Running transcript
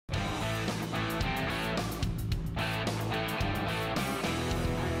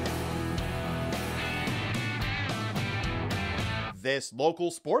This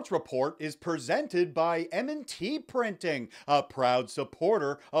local sports report is presented by M&T Printing, a proud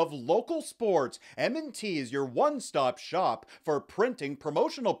supporter of local sports. M&T is your one-stop shop for printing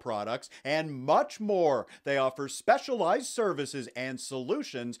promotional products and much more. They offer specialized services and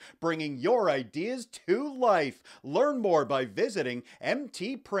solutions, bringing your ideas to life. Learn more by visiting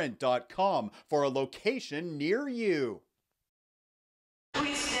mtprint.com for a location near you.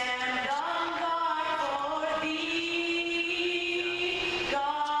 We stand on guard for thee,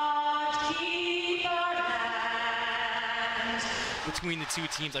 God keep our land. Between the two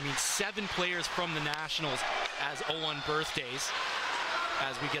teams, 7 players from the Nationals as 0-1 birthdays.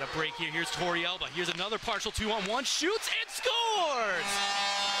 As we get a break here, here's Torrielba. Here's another partial 2-on-1, shoots and scores!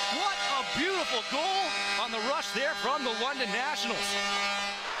 What a beautiful goal on the rush there from the London Nationals.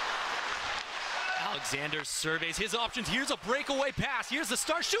 Alexander surveys his options. Here's a breakaway pass. Here's the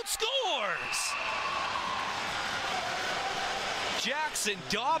start. Shoot, scores! Jackson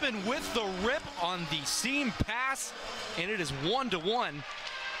Dobbin with the rip on the seam pass, and it is 1-1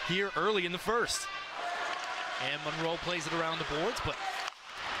 here early in the first. And Monroe plays it around the boards, but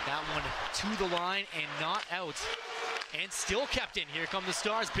that one to the line and not out. And still kept in. Here come the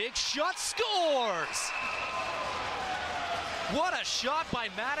Stars. Big shot, scores! What a shot by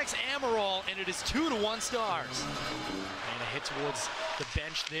Maddox Amaral, and it is 2-1 Stars. And a hit towards the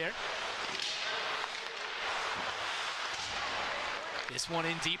bench there. This one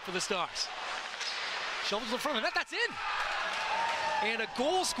in deep for the Stars. Shovels in front of the net, that's in! And a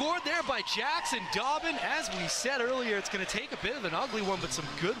goal scored there by Jackson Dobbin. As we said earlier, it's going to take a bit of an ugly one, but some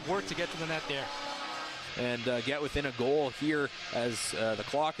good work to get to the net there. And get within a goal here as the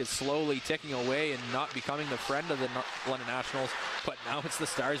clock is slowly ticking away and not becoming the friend of the London Nationals, but now it's the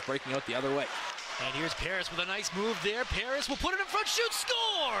Stars breaking out the other way. And here's Paris with a nice move there. Paris will put it in front, shoot,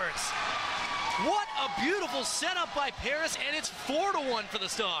 scores! What a beautiful setup by Paris, and it's 4-1 for the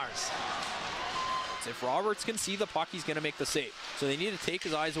Stars. If Roberts can see the puck, he's going to make the save. So they need to take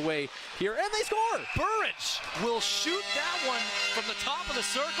his eyes away here, and they score! Burridge will shoot that one from the top of the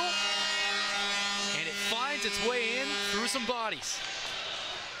circle, and it finds its way in through some bodies.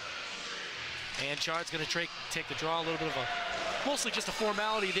 And Chard's going to take the draw, a little bit of a, mostly just a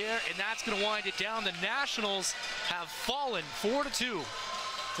formality there, and that's going to wind it down. The Nationals have fallen 4-2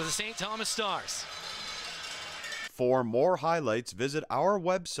 to the St. Thomas Stars. For more highlights, visit our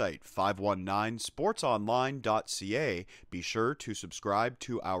website, 519sportsonline.ca. Be sure to subscribe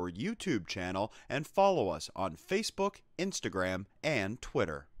to our YouTube channel and follow us on Facebook, Instagram, and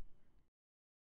Twitter.